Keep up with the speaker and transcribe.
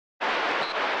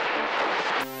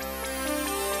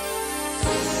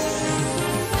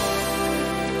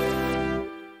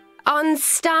On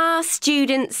Star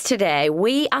Students today,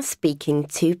 we are speaking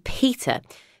to Peter,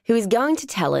 who is going to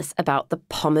tell us about the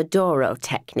Pomodoro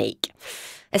technique,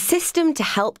 a system to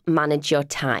help manage your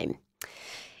time.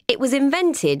 It was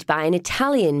invented by an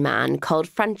Italian man called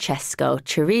Francesco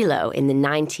Cirillo in the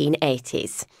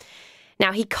 1980s.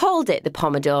 Now, he called it the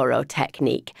Pomodoro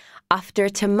technique after a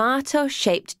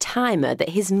tomato-shaped timer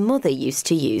that his mother used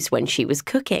to use when she was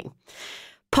cooking.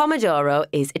 Pomodoro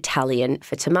is Italian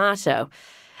for tomato.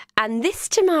 And this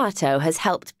tomato has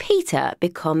helped Peter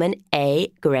become an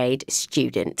A-grade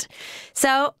student.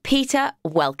 So, Peter,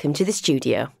 welcome to the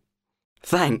studio.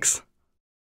 Thanks.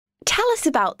 Tell us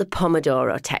about the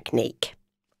Pomodoro technique.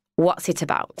 What's it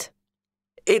about?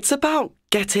 It's about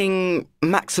getting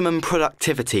maximum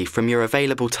productivity from your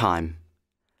available time.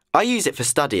 I use it for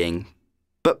studying,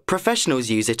 but professionals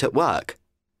use it at work.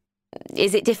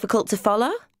 Is it difficult to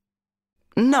follow?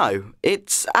 No,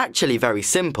 it's actually very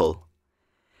simple.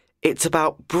 It's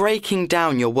about breaking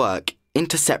down your work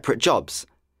into separate jobs,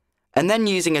 and then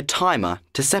using a timer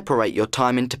to separate your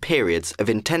time into periods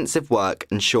of intensive work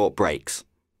and short breaks.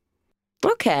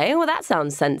 OK, well that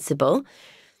sounds sensible.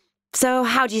 So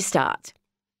how do you start?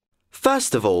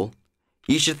 First of all,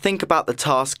 you should think about the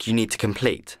task you need to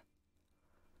complete.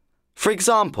 For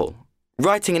example,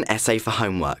 writing an essay for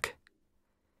homework.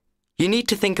 You need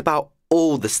to think about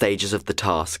all the stages of the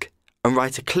task and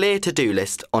write a clear to-do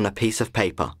list on a piece of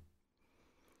paper.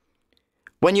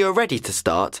 When you are ready to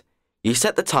start, you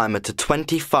set the timer to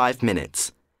 25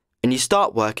 minutes and you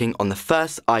start working on the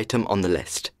first item on the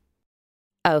list.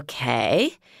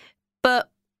 OK,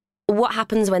 but what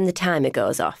happens when the timer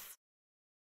goes off?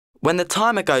 When the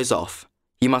timer goes off,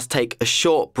 you must take a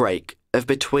short break of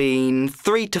between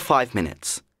 3 to 5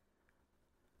 minutes.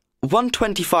 One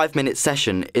 25-minute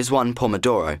session is one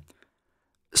Pomodoro.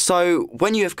 So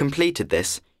when you have completed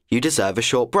this, you deserve a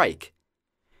short break.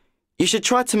 You should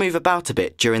try to move about a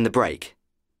bit during the break.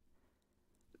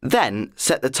 Then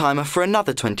set the timer for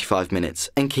another 25 minutes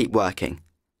and keep working.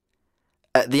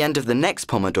 At the end of the next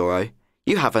Pomodoro,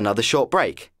 you have another short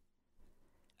break.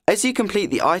 As you complete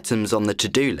the items on the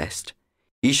to-do list,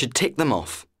 you should tick them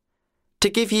off to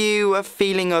give you a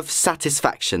feeling of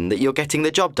satisfaction that you're getting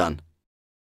the job done.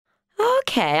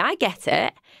 OK, I get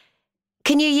it.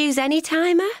 Can you use any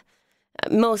timer?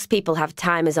 Most people have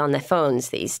timers on their phones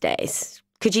these days.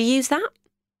 Could you use that?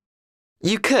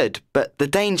 You could, but the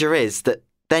danger is that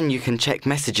then you can check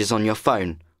messages on your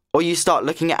phone or you start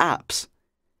looking at apps.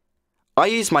 I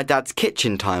use my dad's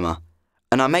kitchen timer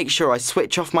and I make sure I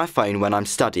switch off my phone when I'm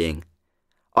studying.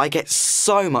 I get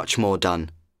so much more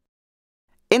done.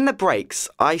 In the breaks,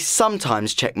 I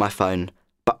sometimes check my phone,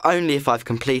 but only if I've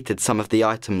completed some of the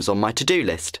items on my to-do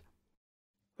list.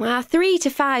 Well, 3 to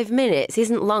 5 minutes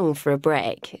isn't long for a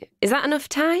break. Is that enough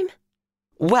time?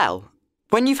 Well,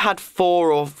 when you've had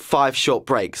 4 or 5 short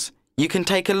breaks, you can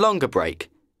take a longer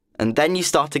break, and then you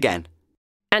start again.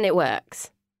 And it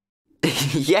works?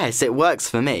 Yes, it works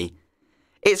for me.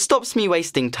 It stops me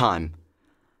wasting time.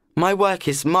 My work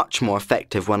is much more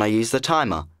effective when I use the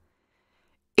timer.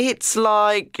 It's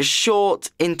like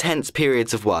short, intense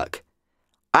periods of work.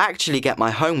 I actually get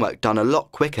my homework done a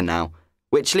lot quicker now,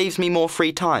 which leaves me more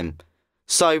free time.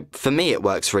 So, for me, it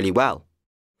works really well.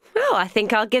 Oh, I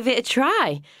think I'll give it a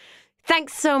try.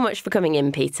 Thanks so much for coming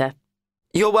in, Peter.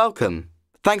 You're welcome.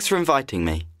 Thanks for inviting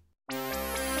me.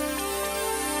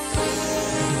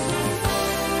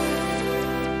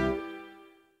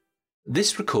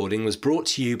 This recording was brought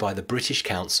to you by the British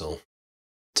Council.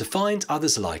 To find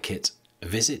others like it,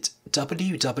 visit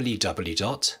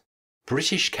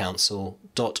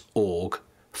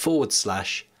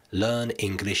www.britishcouncil.org/Learn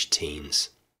English Teens.